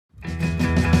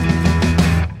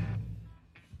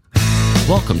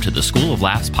Welcome to the School of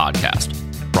Laughs podcast,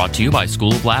 brought to you by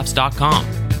schooloflaughs.com.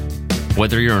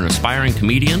 Whether you're an aspiring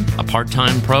comedian, a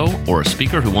part-time pro, or a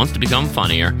speaker who wants to become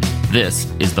funnier,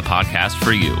 this is the podcast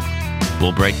for you.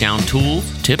 We'll break down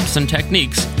tools, tips, and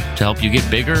techniques to help you get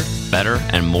bigger, better,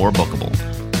 and more bookable.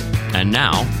 And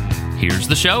now, here's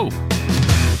the show.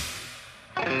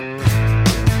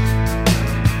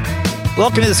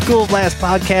 Welcome to the School of Laughs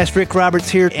podcast. Rick Roberts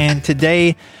here, and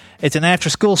today it's an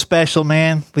after-school special,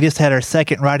 man. We just had our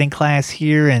second writing class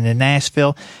here in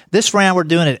Nashville. This round we're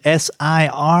doing at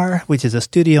SIR, which is a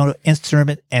studio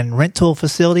instrument and rental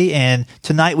facility, and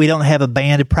tonight we don't have a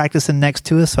band practicing next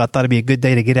to us, so I thought it'd be a good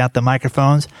day to get out the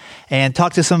microphones and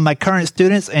talk to some of my current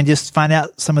students and just find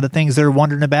out some of the things they're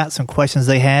wondering about, some questions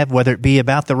they have, whether it be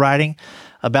about the writing,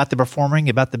 about the performing,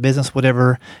 about the business,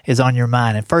 whatever is on your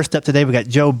mind. And first up today, we got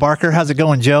Joe Barker. How's it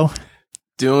going, Joe?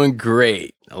 Doing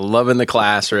great. Loving the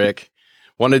class, Rick.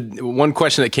 One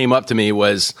question that came up to me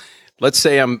was, let's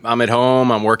say I'm at home,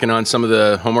 I'm working on some of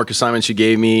the homework assignments you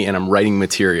gave me, and I'm writing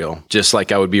material, just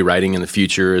like I would be writing in the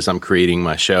future as I'm creating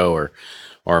my show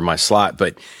or my slot.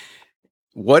 But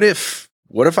what if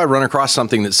I run across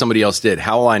something that somebody else did?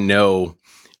 How will I know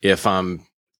if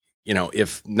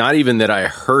if not even that I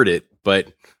heard it,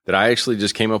 but that I actually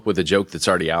just came up with a joke that's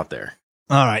already out there?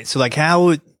 All right. So like how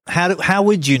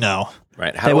would you know?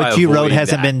 Right. That what you wrote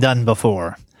hasn't been done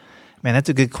before? Man, that's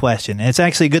a good question. And it's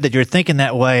actually good that you're thinking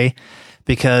that way,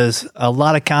 because a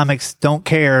lot of comics don't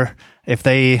care if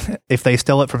they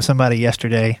stole it from somebody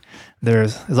yesterday.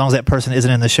 As long as that person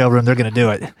isn't in the showroom, they're going to do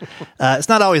it. It's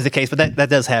not always the case, but that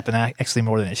does happen, actually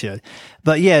more than it should.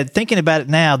 But yeah, thinking about it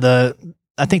now,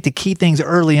 I think the key things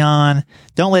early on,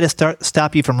 don't let it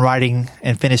stop you from writing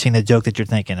and finishing the joke that you're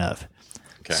thinking of.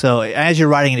 Okay. So as you're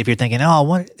writing it, if you're thinking,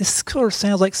 this sort of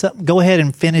sounds like something, go ahead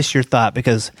and finish your thought,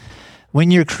 because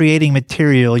when you're creating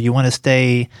material, you want to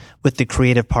stay with the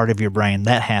creative part of your brain,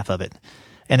 that half of it.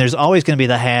 And there's always going to be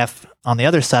the half on the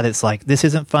other side that's like, this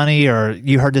isn't funny, or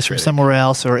you heard this from somewhere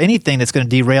else, or anything that's going to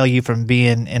derail you from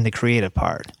being in the creative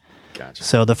part. Gotcha.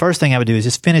 So the first thing I would do is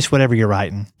just finish whatever you're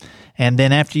writing. And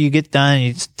then after you get done,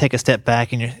 you just take a step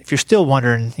back, and if you're still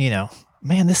wondering,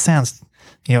 man, this sounds,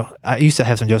 I used to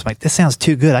have some jokes like, this sounds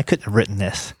too good. I couldn't have written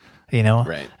this,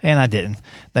 Right. And I didn't.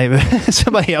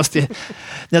 Somebody else did.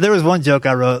 Now, there was one joke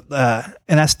I wrote,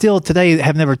 and I still today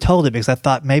have never told it because I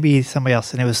thought maybe somebody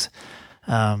else, and it was,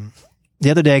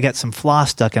 the other day I got some floss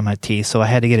stuck in my teeth, so I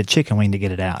had to get a chicken wing to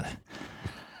get it out.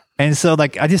 And so,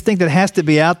 I just think that it has to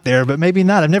be out there, but maybe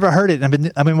not. I've never heard it.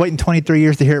 I've been waiting 23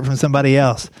 years to hear it from somebody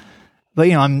else. But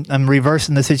I'm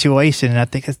reversing the situation, and I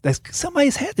think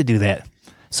somebody's had to do that.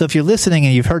 So if you're listening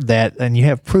and you've heard that and you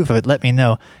have proof of it, let me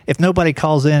know. If nobody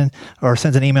calls in or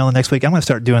sends an email the next week, I'm going to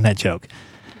start doing that joke.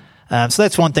 So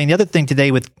that's one thing. The other thing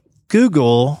today with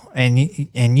Google and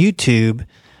YouTube,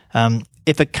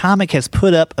 if a comic has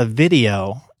put up a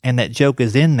video and that joke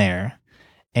is in there,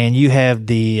 and you have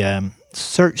the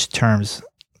search terms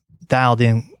dialed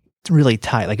in really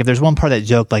tight. Like if there's one part of that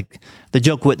joke, like the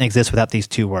joke wouldn't exist without these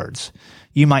two words.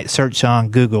 You might search on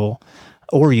Google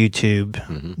or YouTube,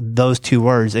 those two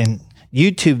words. And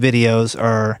YouTube videos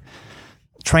are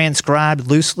transcribed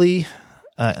loosely,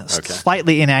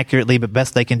 slightly inaccurately, but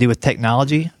best they can do with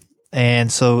technology. And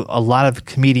so a lot of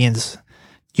comedians'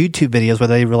 YouTube videos,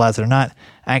 whether they realize it or not,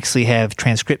 actually have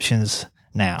transcriptions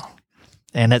now.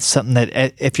 And that's something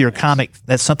that, if you're a comic,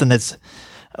 that's something that's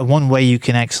one way you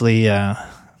can actually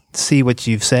see what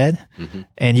you've said,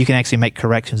 and you can actually make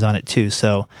corrections on it too.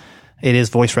 So it is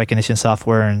voice recognition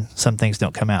software, and some things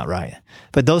don't come out right.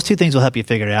 But those two things will help you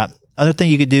figure it out. Other thing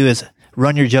you could do is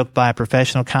run your joke by a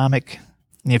professional comic.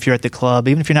 If you're at the club,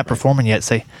 even if you're not performing yet,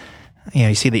 say,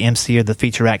 you see the MC or the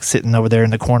feature act sitting over there in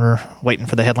the corner waiting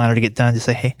for the headliner to get done. Just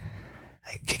say, hey,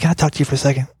 can I talk to you for a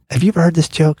second? Have you ever heard this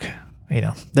joke?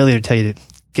 They'll either tell you to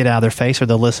get out of their face, or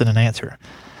they'll listen and answer.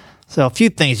 So a few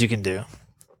things you can do.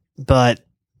 But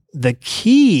the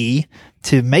key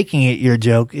to making it your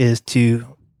joke is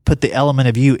to put the element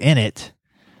of you in it.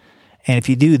 And if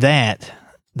you do that,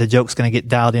 the joke's going to get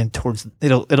dialed in towards,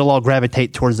 it'll all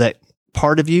gravitate towards that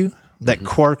part of you, that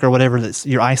quirk or whatever that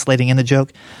you're isolating in the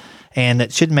joke. And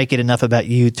that should make it enough about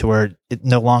you to where it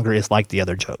no longer is like the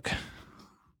other joke.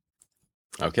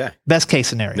 Okay. Best case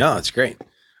scenario. No, that's great.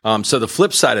 So the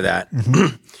flip side of that,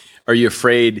 are you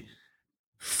afraid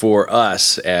for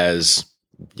us as,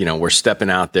 we're stepping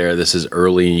out there, this is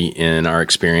early in our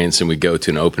experience, and we go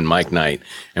to an open mic night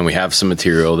and we have some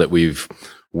material that we've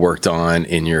worked on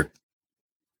in your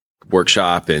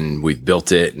workshop, and we've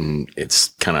built it and it's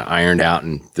kind of ironed out,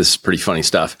 and this is pretty funny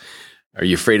stuff. Are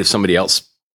you afraid of somebody else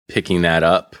picking that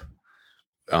up?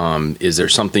 Is there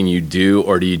something you do,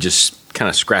 or do you just kind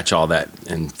of scratch all that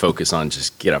and focus on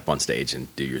just get up on stage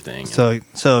and do your thing. So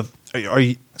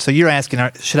you're asking,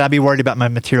 should I be worried about my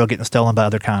material getting stolen by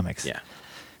other comics? Yeah.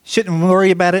 Shouldn't worry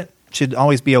about it. Should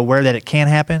always be aware that it can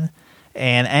happen.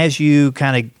 And as you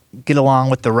kind of get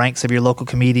along with the ranks of your local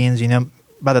comedians,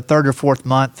 by the third or fourth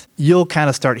month, you'll kind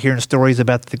of start hearing stories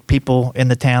about the people in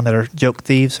the town that are joke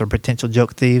thieves or potential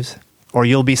joke thieves. Or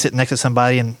you'll be sitting next to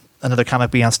somebody and another comic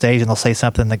be on stage and they'll say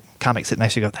something, and the comic sitting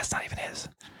next to you go, that's not even his.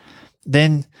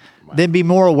 Then be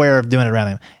more aware of doing it around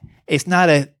him. It's not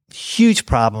a huge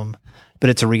problem, but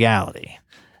it's a reality.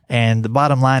 And the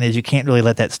bottom line is you can't really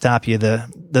let that stop you.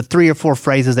 The 3 or 4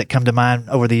 phrases that come to mind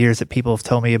over the years that people have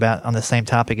told me about on the same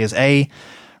topic is A,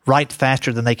 write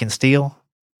faster than they can steal.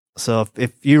 So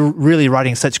if you're really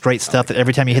writing such great stuff that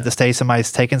every time you hit the stage,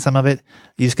 somebody's taking some of it,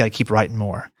 you just got to keep writing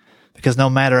more. Because no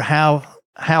matter how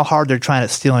hard they're trying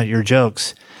to steal your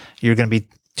jokes, you're going to be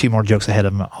 2 more jokes ahead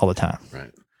of them all the time.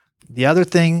 Right. The other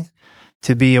thing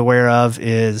to be aware of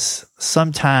is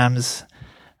sometimes,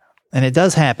 and it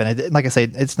does happen, like I say,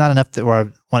 it's not enough where I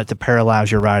want it to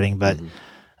paralyze your writing, but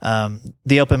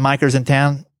the open micers in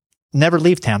town never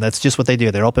leave town. That's just what they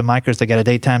do. They're open micers. They got a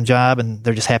daytime job, and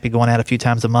they're just happy going out a few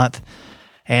times a month.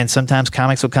 And sometimes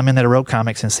comics will come in that are road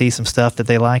comics and see some stuff that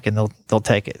they like, and they'll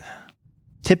take it.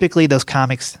 Typically, those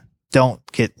comics don't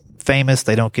get famous.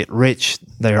 They don't get rich.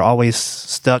 They're always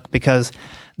stuck because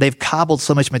they've cobbled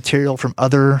so much material from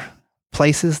other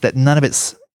places that none of it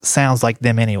sounds like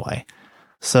them anyway.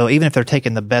 So even if they're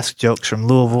taking the best jokes from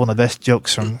Louisville and the best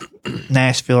jokes from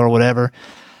Nashville or whatever,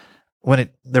 when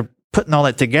they're putting all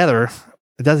that together,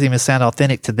 it doesn't even sound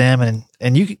authentic to them.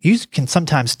 And you can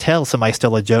sometimes tell somebody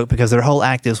stole a joke because their whole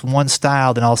act is one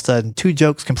style, then all of a sudden 2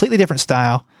 jokes, completely different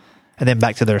style, and then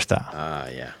back to their style.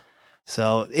 Yeah.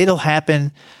 So it'll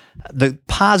happen. The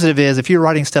positive is if you're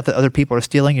writing stuff that other people are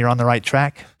stealing, you're on the right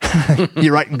track.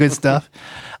 You're writing good stuff.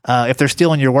 If they're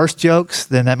stealing your worst jokes,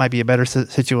 then that might be a better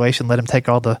situation. Let them take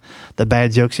all the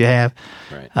bad jokes you have.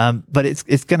 Right. But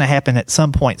it's going to happen at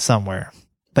some point somewhere.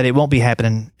 But it won't be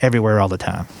happening everywhere all the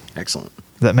time. Excellent.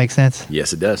 Does that make sense?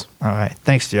 Yes, it does. All right.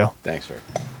 Thanks, Joe. Thanks, sir.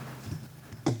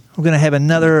 We're going to have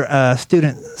another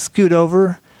student scoot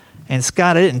over. And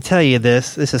Scott, I didn't tell you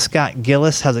this. This is Scott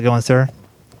Gillis. How's it going, sir?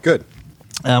 Good.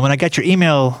 When I got your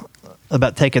email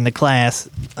about taking the class,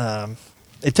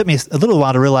 it took me a little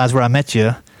while to realize where I met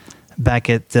you back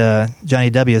at Johnny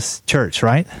W.'s church,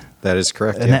 right? That is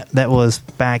correct. And yeah. that was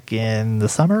back in the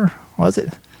summer, was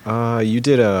it? You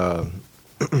did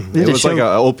it was like an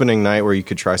opening night where you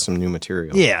could try some new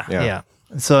material. Yeah.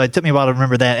 So it took me a while to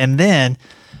remember that. And then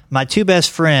my 2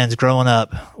 best friends growing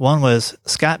up, one was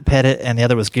Scott Pettit and the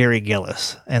other was Gary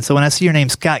Gillis. And so when I see your name,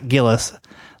 Scott Gillis,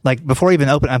 like before I even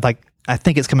open, I'm like, I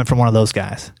think it's coming from one of those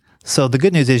guys. So the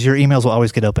good news is your emails will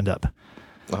always get opened up.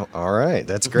 Oh, all right.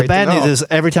 That's great. The bad news is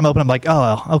every time I open, I'm like,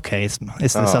 oh, okay, it's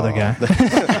this other guy.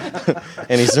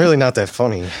 And he's really not that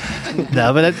funny.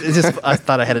 No, but it's just I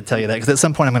thought I had to tell you that because at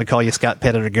some point I'm going to call you Scott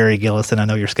Pettit or Gary Gillis, and I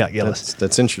know you're Scott Gillis.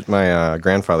 That's interesting. My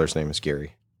grandfather's name is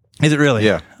Gary. Is it really?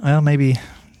 Yeah. Well, maybe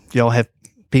y'all have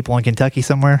people in Kentucky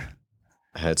somewhere.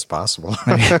 It's possible.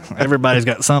 Everybody's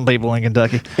got some people in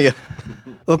Kentucky. Yeah.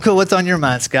 Well, cool. What's on your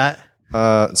mind, Scott?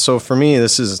 So for me,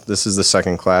 this is the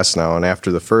second class now, and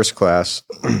after the first class,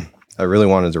 I really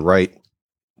wanted to write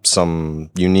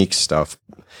some unique stuff.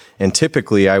 And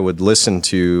typically, I would listen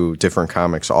to different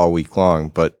comics all week long,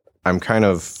 but I'm kind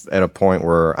of at a point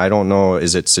where I don't know,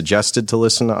 is it suggested to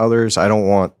listen to others? I don't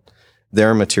want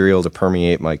their material to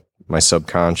permeate my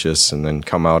subconscious and then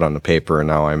come out on the paper, and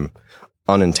now I'm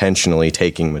unintentionally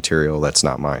taking material that's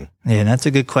not mine. Yeah, that's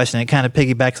a good question. It kind of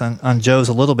piggybacks on Joe's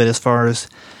a little bit as far as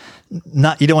you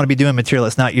don't want to be doing material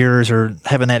that's not yours or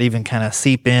having that even kind of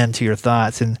seep into your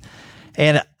thoughts. And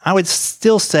I would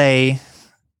still say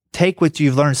take what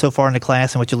you've learned so far in the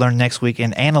class and what you learn next week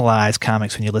and analyze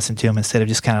comics when you listen to them instead of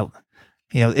just kind of,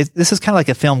 this is kind of like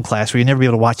a film class where you'll never be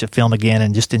able to watch a film again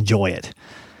and just enjoy it.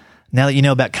 Now that you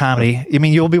know about comedy, I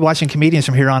mean, you'll be watching comedians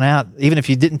from here on out. Even if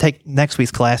you didn't take next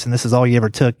week's class and this is all you ever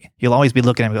took, you'll always be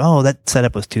looking at it, oh, that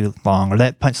setup was too long, or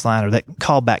that punchline, or that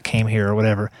callback came here, or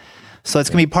whatever. So it's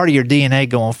going to be part of your DNA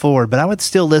going forward. But I would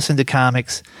still listen to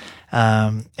comics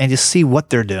and just see what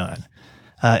they're doing.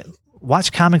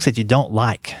 Watch comics that you don't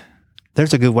like.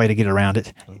 There's a good way to get around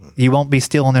it. You won't be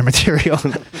stealing their material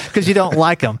because you don't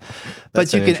like them.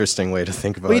 That's an interesting way to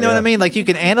think about it. Well, you know what I mean? Like you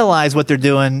can analyze what they're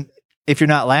doing if you're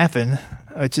not laughing.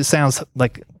 It just sounds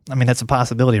like, that's a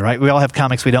possibility, right? We all have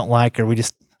comics we don't like, or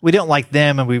we don't like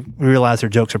them, and we realize their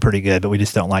jokes are pretty good, but we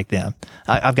just don't like them.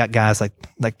 I've got guys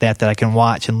like that I can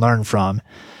watch and learn from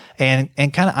and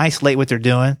kind of isolate what they're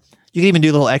doing. You can even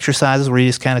do little exercises where you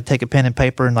just kind of take a pen and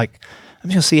paper and like I'm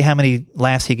just going to see how many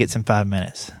laughs he gets in 5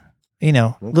 minutes.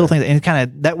 Little things. And kind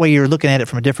of that way you're looking at it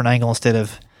from a different angle instead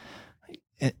of,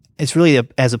 it's really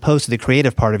as opposed to the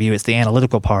creative part of you, it's the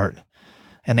analytical part.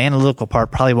 And the analytical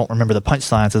part probably won't remember the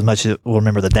punchlines as much as it will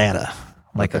remember the data,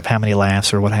 like of how many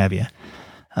laughs or what have you.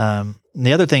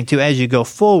 The other thing too, as you go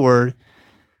forward,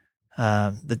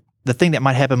 the thing that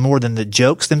might happen more than the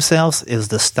jokes themselves is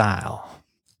the style.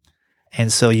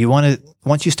 And so you want to,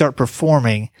 once you start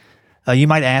performing, you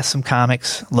might ask some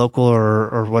comics, local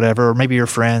or whatever, or maybe your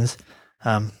friends,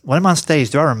 when I'm on stage,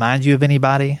 do I remind you of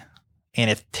anybody? And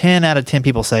if 10 out of 10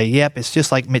 people say, yep, it's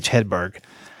just like Mitch Hedberg,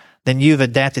 then you've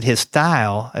adapted his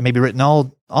style and maybe written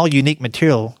all unique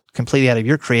material completely out of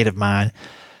your creative mind,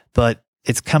 but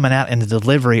it's coming out in the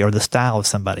delivery or the style of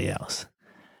somebody else.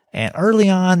 And early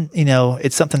on,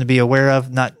 it's something to be aware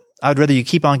of. I'd rather you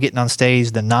keep on getting on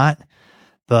stage than not,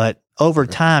 but over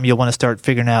time, you'll want to start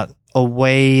figuring out a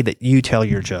way that you tell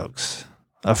your jokes,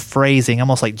 a phrasing,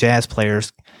 almost like jazz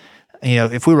players.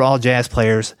 If we were all jazz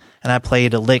players and I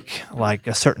played a lick like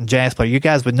a certain jazz player, you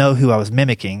guys would know who I was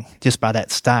mimicking just by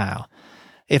that style.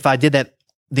 If I did that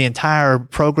the entire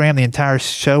program, the entire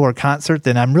show or concert,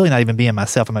 then I'm really not even being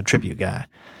myself. I'm a tribute guy.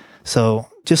 So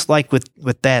just like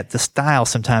with that, the style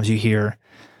sometimes you hear,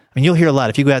 you'll hear a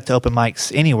lot. If you go out to open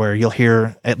mics anywhere, you'll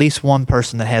hear at least one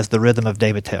person that has the rhythm of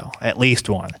Dave Attell, at least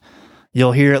one.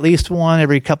 You'll hear at least one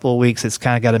every couple of weeks that's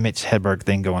kind of got a Mitch Hedberg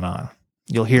thing going on.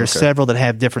 You'll hear several that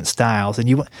have different styles.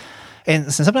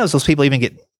 And sometimes those people even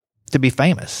get to be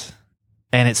famous,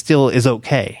 and it still is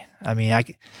okay.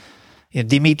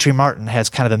 Dimitri Martin has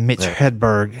kind of a Mitch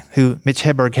Hedberg, Mitch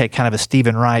Hedberg had kind of a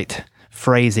Stephen Wright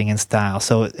phrasing and style.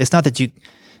 So it's not that you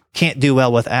can't do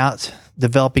well without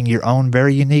developing your own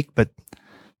very unique, but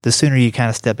the sooner you kind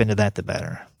of step into that, the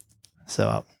better.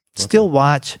 So still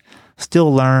watch,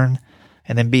 still learn,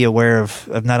 and then be aware of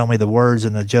not only the words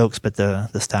and the jokes, but the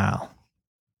style.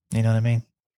 You know what I mean?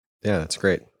 Yeah, that's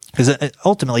great. Because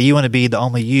ultimately, you want to be the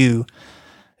only you.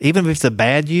 Even if it's a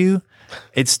bad you,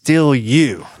 it's still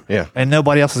you. Yeah. And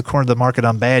nobody else has cornered the market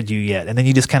on bad you yet. And then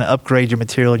you just kind of upgrade your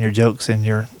material and your jokes and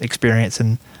your experience.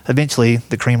 And eventually,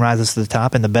 the cream rises to the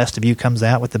top and the best of you comes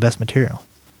out with the best material.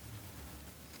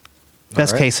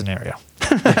 Best case scenario.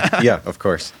 Yeah, of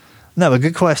course. No, but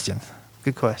good question.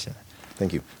 Good question.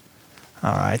 Thank you.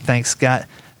 All right. Thanks, Scott.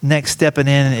 Next stepping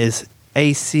in is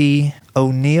AC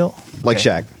O'Neill. Like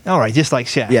Shaq. All right. Just like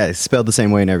Shaq. Yeah, it's spelled the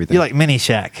same way and everything. You're like mini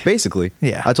Shaq. Basically.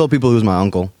 Yeah. I told people he was my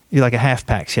uncle. You're like a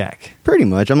half-pack Shaq. Pretty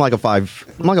much. I'm like a 5'8"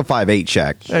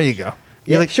 Shaq. There you go.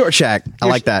 You're like short Shaq. I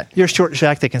like that. You're short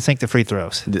Shaq that can sink the free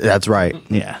throws. That's right.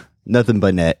 Yeah. Nothing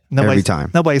but net every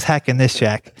time. Nobody's hacking this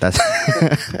Shaq. That's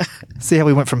See how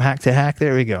we went from hack to hack?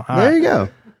 There we go. All there right. you go.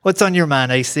 What's on your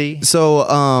mind, AC? So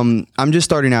I'm just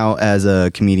starting out as a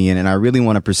comedian, and I really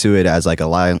want to pursue it as like a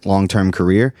long-term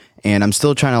career. And I'm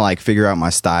still trying to like figure out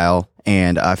my style.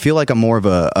 And I feel like I'm more of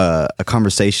a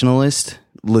conversationalist,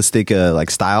 like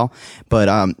style. But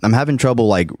I'm having trouble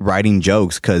like writing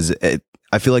jokes because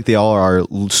I feel like they all are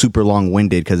super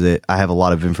long-winded because I have a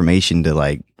lot of information to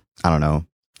like, I don't know,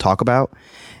 talk about.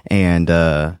 And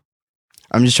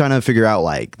I'm just trying to figure out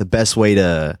like the best way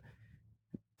to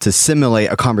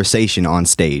simulate a conversation on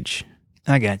stage.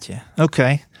 I got you.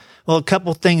 Okay. Well, a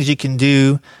couple things you can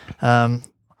do.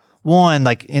 One,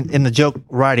 like in the joke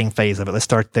writing phase of it, let's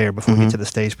start there before we get to the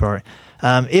stage part.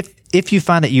 If you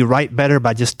find that you write better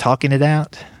by just talking it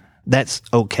out, that's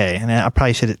okay. And I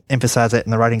probably should emphasize that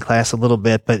in the writing class a little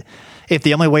bit. But if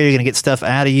the only way you're going to get stuff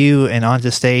out of you and onto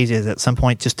stage is at some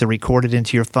point just to record it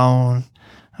into your phone,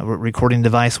 a recording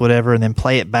device, whatever, and then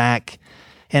play it back.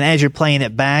 And as you're playing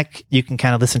it back, you can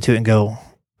kind of listen to it and go,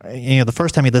 the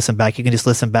first time you listen back, you can just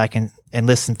listen back and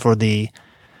listen for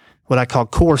what I call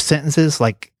core sentences.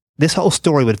 Like this whole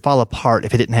story would fall apart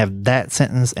if it didn't have that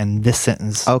sentence and this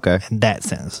sentence and that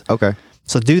sentence. Okay.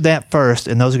 So do that first,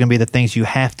 and those are going to be the things you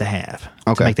have to have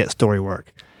to make that story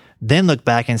work. Then look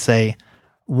back and say,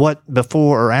 what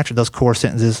before or after those core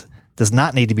sentences does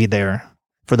not need to be there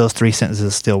for those three sentences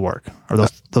to still work, or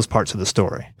those parts of the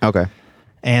story. Okay.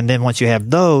 And then once you have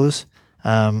those,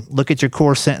 look at your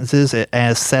core sentences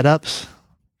as setups.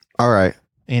 All right.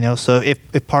 So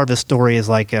if part of the story is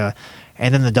like, and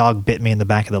then the dog bit me in the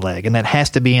back of the leg, and that has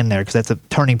to be in there because that's a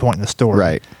turning point in the story.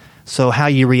 Right. So how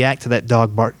you react to that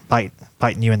dog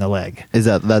biting you in the leg. Is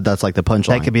that's like the punchline?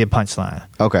 That could be a punchline.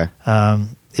 Okay.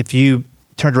 If you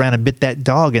turned around and bit that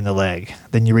dog in the leg,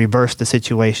 then you reversed the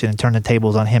situation and turned the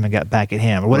tables on him and got back at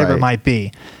him, or whatever it might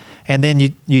be. And then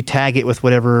you tag it with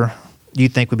whatever you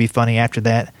think would be funny after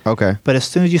that. Okay. But as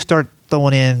soon as you start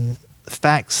throwing in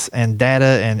facts and data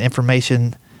and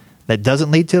information that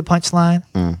doesn't lead to a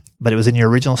punchline, but it was in your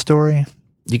original story,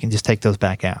 you can just take those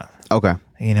back out. Okay.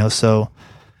 So,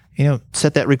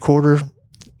 set that recorder,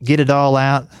 get it all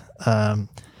out. For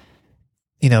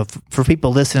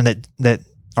people listening that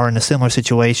are in a similar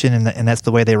situation and that's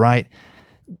the way they write,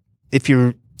 if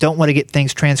you don't want to get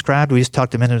things transcribed, we just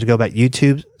talked a minute ago about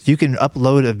YouTube. You can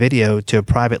upload a video to a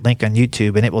private link on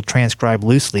YouTube and it will transcribe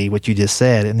loosely what you just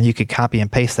said. And then you could copy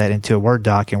and paste that into a Word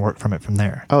doc and work from it from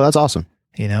there. Oh, that's awesome.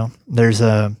 There's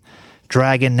a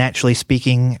Dragon Naturally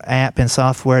Speaking app and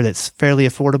software that's fairly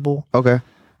affordable. Okay.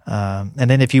 And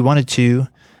then if you wanted to,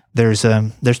 there's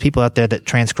people out there that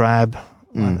transcribe.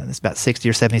 It's about 60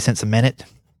 or 70 cents a minute.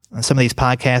 And some of these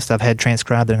podcasts I've had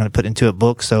transcribed, they're going to put into a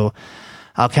book. So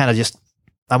I'll kind of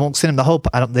I won't send them the whole.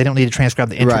 They don't need to transcribe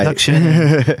the introduction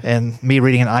and me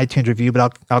reading an iTunes review,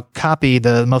 but I'll copy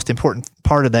the most important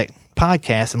part of that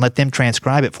podcast and let them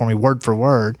transcribe it for me word for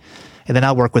word, and then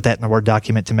I'll work with that in the Word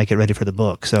document to make it ready for the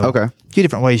book. So a few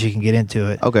different ways you can get into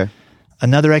it. Okay.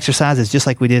 Another exercise is just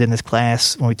like we did in this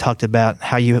class when we talked about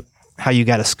how you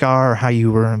got a scar or how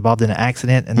you were involved in an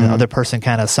accident, and the other person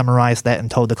kind of summarized that and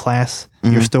told the class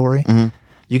your story.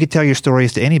 You could tell your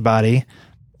stories to anybody.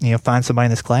 Find somebody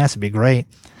in this class, it'd be great,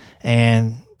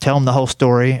 and tell them the whole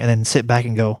story, and then sit back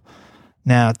and go,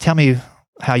 now tell me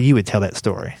how you would tell that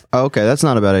story. Oh, okay, that's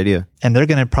not a bad idea. And they're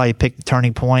going to probably pick the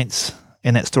turning points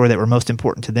in that story that were most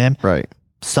important to them. Right.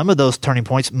 Some of those turning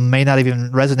points may not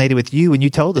even resonated with you when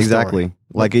you told the story. Exactly.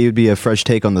 Like it would be a fresh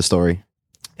take on the story.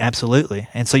 Absolutely.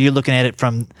 And so you're looking at it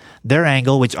from their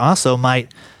angle, which also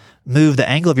might move the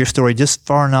angle of your story just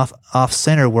far enough off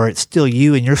center where it's still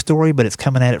you and your story, but it's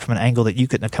coming at it from an angle that you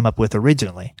couldn't have come up with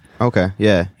originally. Okay.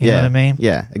 Yeah. You know what I mean?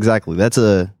 Yeah, exactly. That's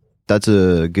a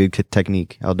good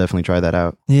technique. I'll definitely try that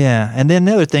out. Yeah. And then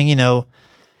the other thing,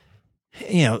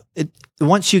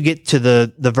 once you get to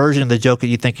the version of the joke that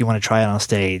you think you want to try it on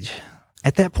stage,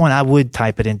 at that point I would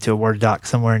type it into a Word doc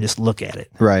somewhere and just look at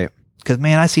it. Right. Because,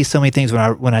 man, I see so many things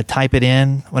when I type it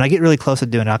in. When I get really close to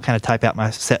doing it, I'll kind of type out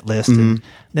my set list. And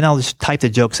then I'll just type the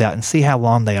jokes out and see how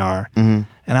long they are. And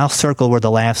I'll circle where the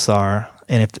laughs are.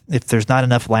 And if there's not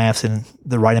enough laughs in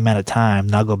the right amount of time,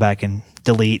 then I'll go back and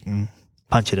delete and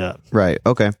punch it up. Right.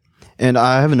 Okay. And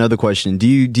I have another question. Do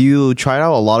you try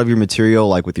out a lot of your material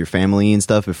like with your family and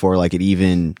stuff before like it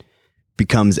even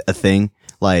becomes a thing?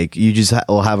 Like you just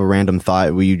will have a random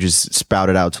thought where you just spout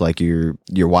it out to like your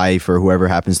wife or whoever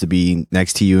happens to be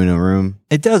next to you in a room.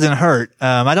 It doesn't hurt.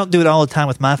 I don't do it all the time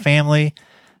with my family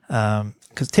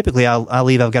because typically I'll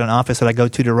leave. I've got an office that I go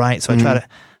to write, so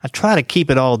I try to keep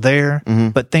it all there.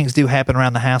 But things do happen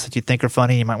around the house that you think are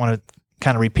funny. You might want to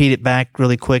kind of repeat it back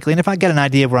really quickly. And if I get an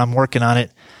idea where I'm working on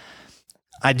it,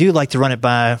 I do like to run it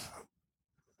by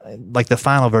like the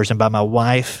final version by my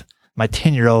wife, my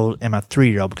 10-year-old, and my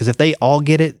 3-year-old, because if they all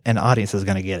get it, an audience is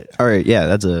going to get it. All right,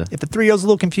 yeah, if the 3-year-old's a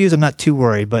little confused, I'm not too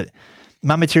worried, but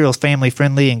my material is family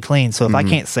friendly and clean, so if I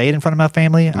can't say it in front of my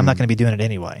family, I'm not going to be doing it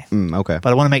anyway. Okay.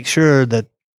 But I want to make sure that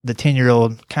the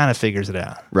 10-year-old kind of figures it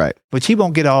out. Right. Which he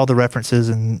won't get all the references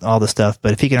and all the stuff,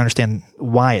 but if he can understand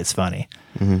why it's funny.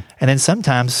 And then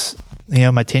sometimes,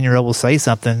 my 10-year-old will say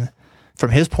something from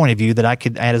his point of view that I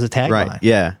could add as a tagline. Right,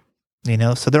 yeah.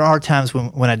 So there are times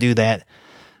when I do that.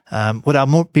 What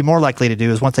I'll be more likely to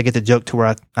do is once I get the joke to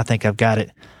where I think I've got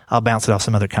it, I'll bounce it off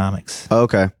some other comics.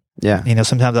 Okay. Yeah.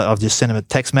 Sometimes I'll just send them a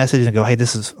text message and go, hey,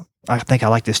 I think I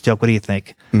like this joke. What do you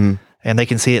think? And they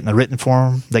can see it in the written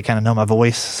form. They kind of know my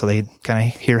voice, so they kind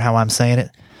of hear how I'm saying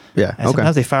it. Yeah. And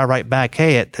sometimes they fire right back,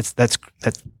 hey, that's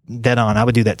dead on. I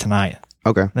would do that tonight.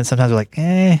 Okay. And then sometimes they're like,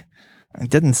 it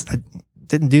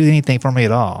didn't do anything for me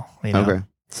at all. Okay.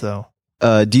 So,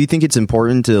 do you think it's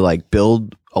important to like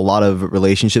build a lot of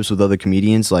relationships with other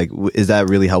comedians? Like, is that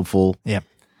really helpful? Yeah.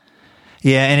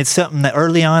 Yeah. And it's something that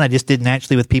early on I just did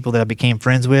naturally with people that I became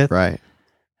friends with. Right.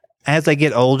 As I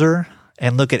get older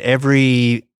and look at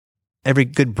every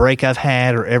good break I've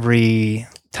had or every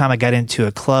time I got into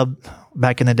a club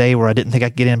back in the day where I didn't think I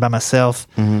could get in by myself,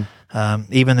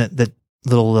 even the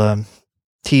little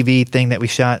TV thing that we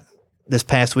shot this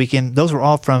past weekend, those were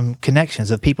all from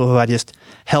connections of people who I just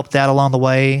helped out along the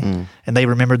way, and they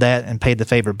remembered that and paid the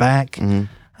favor back.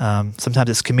 Sometimes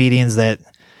it's comedians that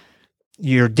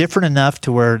you're different enough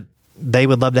to where they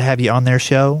would love to have you on their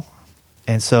show.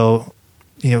 And so,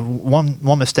 one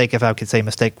mistake, if I could say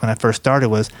mistake, when I first started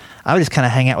was I would just kind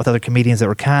of hang out with other comedians that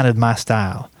were kind of my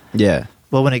style. Yeah.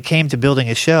 Well, when it came to building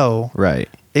a show, right,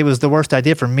 it was the worst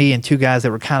idea for me and two guys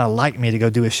that were kind of like me to go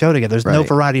do a show together. There's no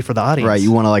variety for the audience. Right.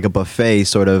 You want like a buffet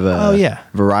sort of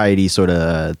variety sort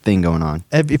of thing going on.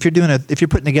 If you're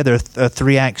putting together a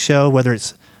 3-act show, whether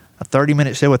it's a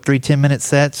 30-minute show with 3 10-minute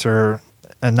sets or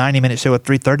a 90-minute show with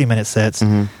 3 30-minute sets,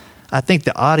 I think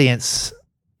the audience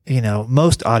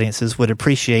most audiences would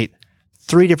appreciate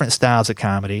 3 different styles of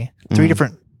comedy, 3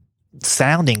 different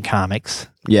sounding comics.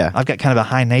 Yeah. I've got kind of a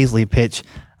high nasally pitch.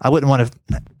 I wouldn't want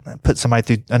to put somebody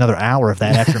through another hour of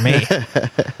that after me.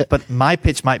 But my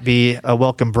pitch might be a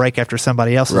welcome break after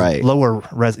somebody else's lower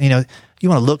you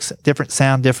want to look different,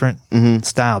 sound different,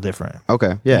 style different.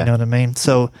 Okay. Yeah. You know what I mean?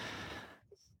 So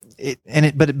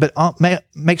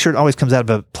make sure it always comes out of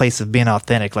a place of being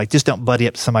authentic. Like, just don't buddy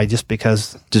up to somebody just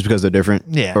because they're different.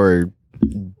 Yeah. Or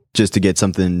just to get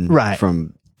something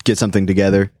get something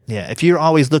together. Yeah. If you're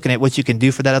always looking at what you can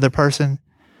do for that other person,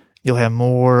 you'll have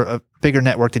a bigger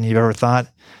network than you've ever thought.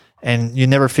 And you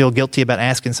never feel guilty about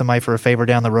asking somebody for a favor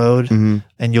down the road.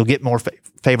 And you'll get more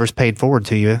favors paid forward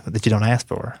to you that you don't ask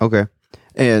for. Okay.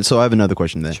 And so I have another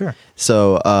question then. Sure.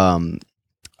 So,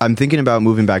 I'm thinking about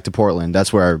moving back to Portland.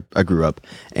 That's where I grew up,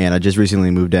 and I just recently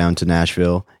moved down to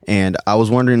Nashville. And I was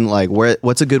wondering, like,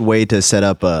 what's a good way to set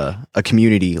up a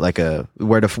community? Like,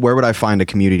 where would I find a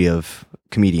community of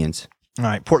comedians? All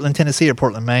right, Portland, Tennessee, or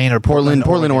Portland, Maine, or Portland,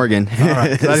 Oregon. All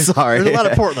right. Sorry, there's a lot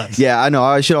of Portlands. Yeah, I know.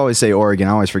 I should always say Oregon.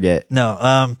 I always forget.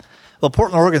 No, well,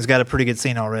 Portland, Oregon's got a pretty good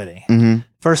scene already.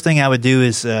 First thing I would do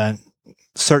is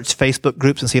search Facebook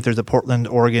groups and see if there's a Portland,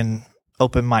 Oregon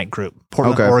open mic group,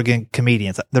 Portland, Oregon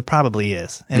comedians. There probably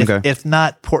is. And if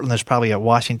not Portland, there's probably a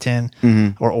Washington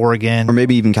or Oregon. Or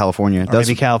maybe even California.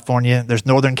 Maybe California. There's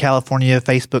Northern California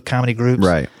Facebook comedy groups.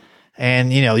 Right.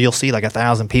 And, you'll see like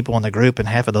 1,000 people in the group, and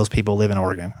half of those people live in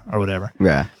Oregon or whatever.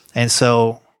 Yeah. And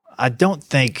so I don't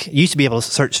think, you used to be able to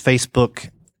search Facebook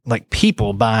like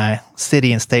people by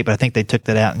city and state, but I think they took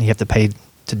that out, and you have to pay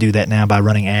to do that now by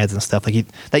running ads and stuff.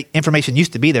 Like information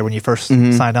used to be there when you first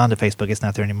signed on to Facebook. It's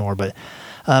not there anymore. But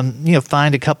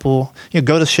find a couple.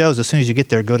 Go to shows as soon as you get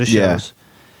there. Go to shows,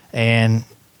 and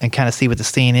kind of see what the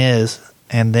scene is,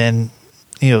 and then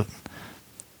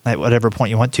at whatever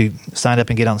point you want to sign up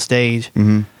and get on stage.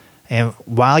 And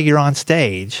while you're on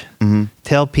stage,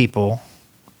 tell people,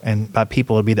 and by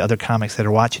people it'll be the other comics that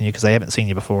are watching you because they haven't seen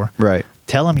you before. Right.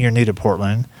 Tell them you're new to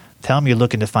Portland. Tell them you're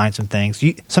looking to find some things.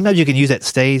 Sometimes you can use that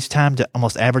stage time to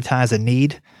almost advertise a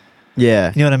need.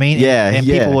 Yeah. You know what I mean? Yeah. And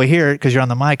people will hear it because you're on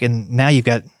the mic, and now you've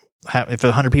got, if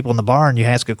 100 people in the bar and you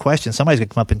ask a question, somebody's going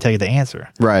to come up and tell you the answer.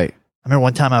 Right. I remember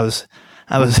one time I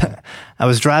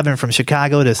was driving from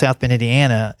Chicago to South Bend,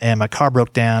 Indiana, and my car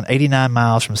broke down 89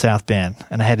 miles from South Bend,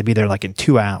 and I had to be there like in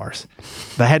 2 hours.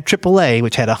 But I had AAA,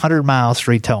 which had 100 miles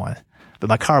free towing, but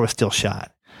my car was still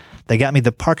shot. They got me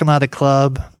the parking lot of the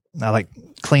club. I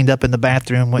cleaned up in the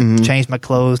bathroom, went changed my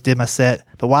clothes, did my set.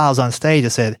 But while I was on stage, I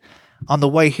said, on the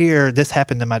way here, this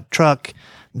happened to my truck.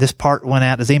 This part went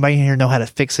out. Does anybody here know how to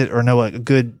fix it or know a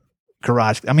good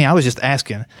garage? I mean, I was just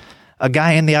asking. A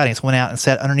guy in the audience went out and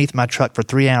sat underneath my truck for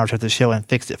 3 hours after the show and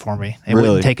fixed it for me and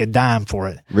wouldn't take a dime for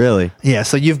it. Really? Yeah.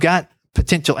 So you've got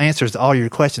potential answers to all your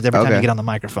questions every time you get on the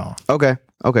microphone. Okay.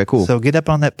 Okay, cool. So get up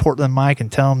on that Portland mic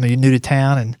and tell them you're new to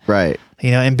town, and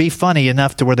and be funny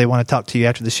enough to where they want to talk to you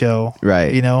after the show.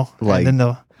 Right. And then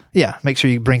they'll make sure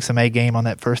you bring some A game on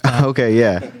that first time. Okay,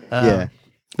 yeah.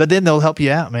 But then they'll help you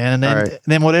out, man. And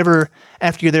then whatever,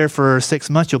 after you're there for 6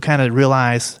 months, you'll kind of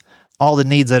realize all the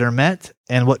needs that are met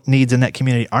and what needs in that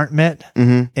community aren't met.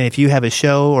 And if you have a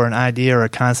show or an idea or a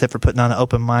concept for putting on an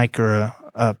open mic or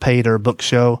a paid or a book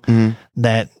show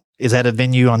that is at a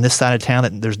venue on this side of town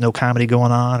that there's no comedy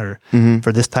going on, or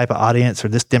for this type of audience or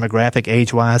this demographic,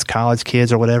 age-wise, college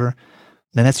kids or whatever,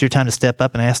 then that's your time to step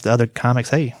up and ask the other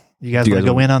comics, hey, you guys want to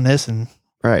go in on this? And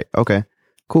right. Okay,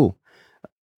 cool.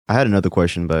 I had another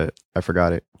question, but I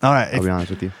forgot it. All right. I'll be honest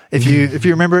with you. If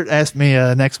you remember it, ask me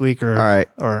next week or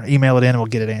email it in and we'll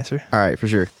get it answered. All right, for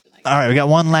sure. All right. We got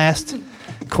one last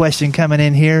question coming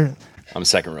in here. I'm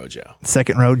second row Joe.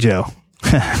 Second row Joe.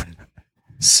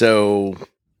 So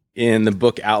in the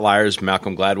book Outliers,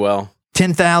 Malcolm Gladwell.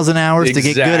 10,000 hours to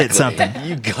get good at something.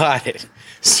 You got it.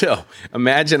 So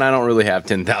imagine I don't really have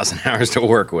 10,000 hours to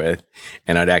work with,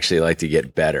 and I'd actually like to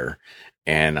get better,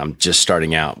 and I'm just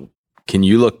starting out. Can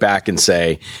you look back and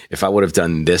say, if I would have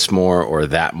done this more or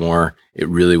that more, it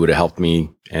really would have helped me,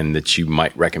 and that you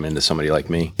might recommend to somebody like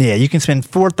me? Yeah, you can spend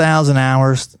 4,000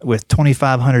 hours with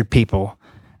 2,500 people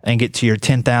and get to your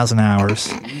 10,000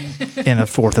 hours in a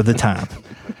fourth of the time.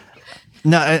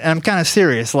 No, I'm kind of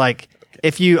serious. Like,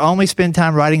 if you only spend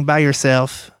time writing by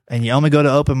yourself and you only go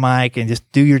to open mic and just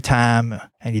do your time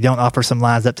and you don't offer some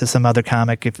lines up to some other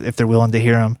comic if they're willing to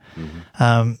hear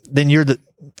them, then you're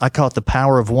I call it the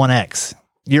power of 1X.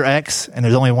 You're X and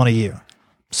there's only one of you.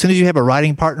 As soon as you have a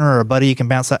writing partner or a buddy you can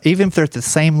bounce out, even if they're at the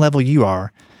same level you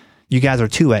are, you guys are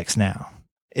 2X now.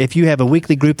 If you have a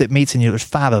weekly group that meets and there's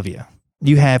 5 of you,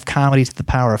 you have comedy to the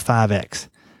power of 5X.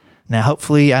 Now,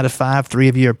 hopefully out of 5, 3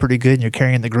 of you are pretty good and you're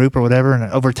carrying the group or whatever.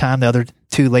 And over time, the other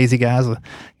 2 lazy guys will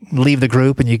leave the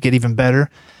group and you get even better.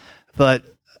 But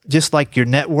just like your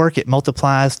network, it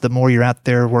multiplies the more you're out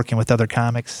there working with other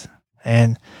comics.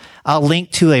 And I'll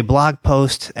link to a blog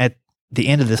post at the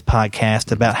end of this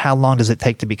podcast about how long does it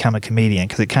take to become a comedian,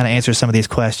 because it kind of answers some of these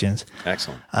questions.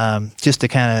 Excellent. Just to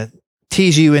kind of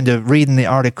tease you into reading the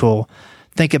article,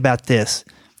 think about this.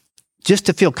 Just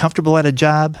to feel comfortable at a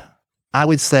job, I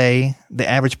would say the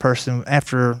average person,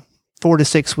 after 4 to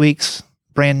 6 weeks,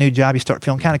 brand new job, you start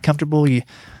feeling kind of comfortable.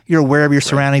 You're aware of your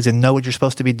surroundings and know what you're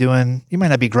supposed to be doing. You might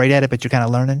not be great at it, but you're kind of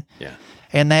learning. Yeah.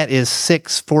 And that is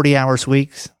 6 40-hour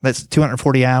weeks. That's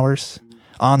 240 hours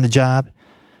on the job.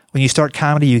 When you start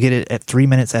comedy, you get it at 3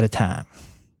 minutes at a time.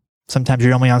 Sometimes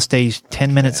you're only on stage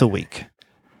 10 minutes a week.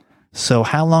 So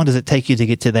how long does it take you to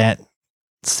get to that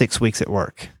 6 weeks at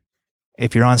work?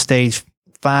 If you're on stage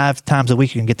 5 times a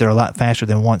week, you can get there a lot faster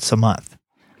than once a month.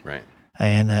 Right.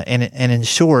 And in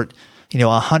short,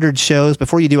 100 shows,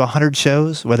 before you do 100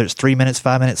 shows, whether it's 3 minutes,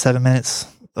 5 minutes, 7 minutes,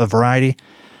 a variety,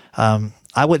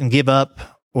 I wouldn't give up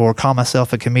or call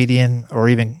myself a comedian or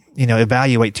even,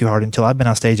 evaluate too hard until I've been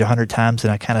on stage 100 times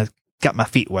and I kind of got my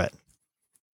feet wet.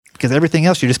 Because everything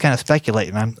else, you're just kind of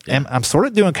speculating. I'm sort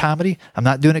of doing comedy. I'm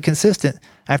not doing it consistent.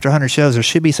 After 100 shows, there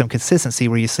should be some consistency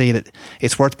where you see that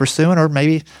it's worth pursuing, or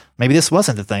maybe this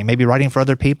wasn't the thing. Maybe writing for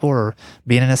other people or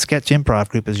being in a sketch improv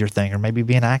group is your thing, or maybe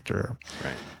being an actor.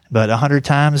 Right. But 100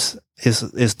 times is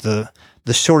the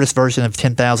shortest version of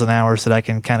 10,000 hours that I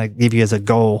can kind of give you as a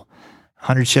goal.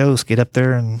 100 shows, get up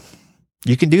there, and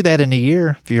you can do that in a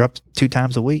year if you're up 2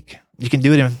 times a week. You can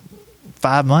do it in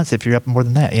 5 months if you're up more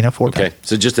than that, 4 times. Okay,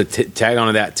 so just to tag on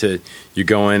to that, you're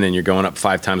going up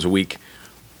 5 times a week.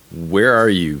 Where are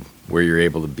you where you're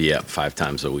able to be up 5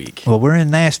 times a week? Well, we're in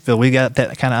Nashville. We got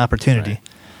that kind of opportunity. Right.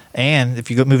 And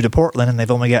if you move to Portland and they've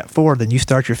only got 4, then you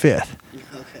start your 5th.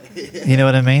 Okay. You know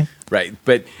what I mean? Right.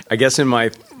 But I guess in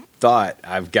my thought,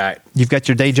 You've got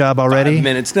your day job already? 5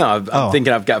 minutes. No, I'm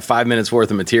thinking I've got 5 minutes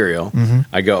worth of material. Mm-hmm.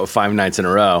 I go 5 nights in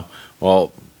a row.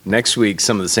 Well, next week,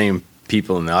 some of the same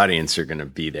people in the audience are going to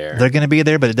be there. They're going to be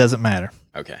there, but it doesn't matter.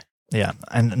 Okay. Yeah.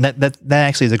 And that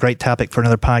actually is a great topic for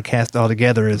another podcast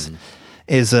altogether is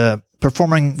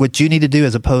performing what you need to do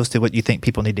as opposed to what you think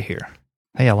people need to hear.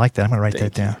 Hey, I like that. I'm going to write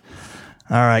that down.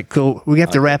 All right, cool. We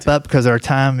have to wrap up because our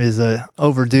time is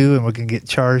overdue and we're going to get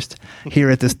charged here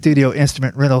at the Studio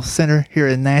Instrument Rental Center here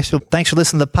in Nashville. Thanks for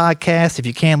listening to the podcast. If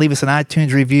you can, leave us an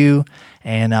iTunes review,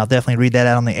 and I'll definitely read that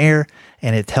out on the air.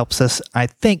 And it helps us, I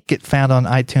think, get found on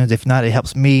iTunes. If not, it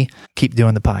helps me keep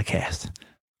doing the podcast.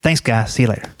 Thanks, guys. See you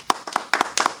later.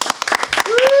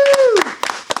 Woo!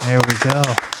 There we go.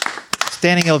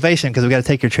 Standing ovation because we got to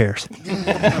take your chairs.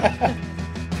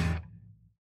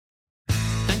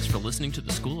 Listening to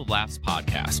the School of Laughs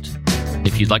podcast.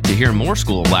 If you'd like to hear more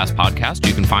School of Laughs podcasts,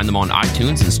 you can find them on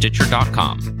iTunes and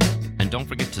Stitcher.com. And don't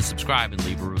forget to subscribe and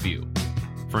leave a review.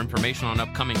 For information on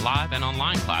upcoming live and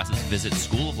online classes, visit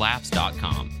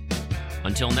schooloflaughs.com.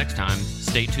 Until next time,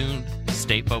 stay tuned,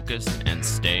 stay focused, and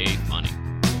stay funny.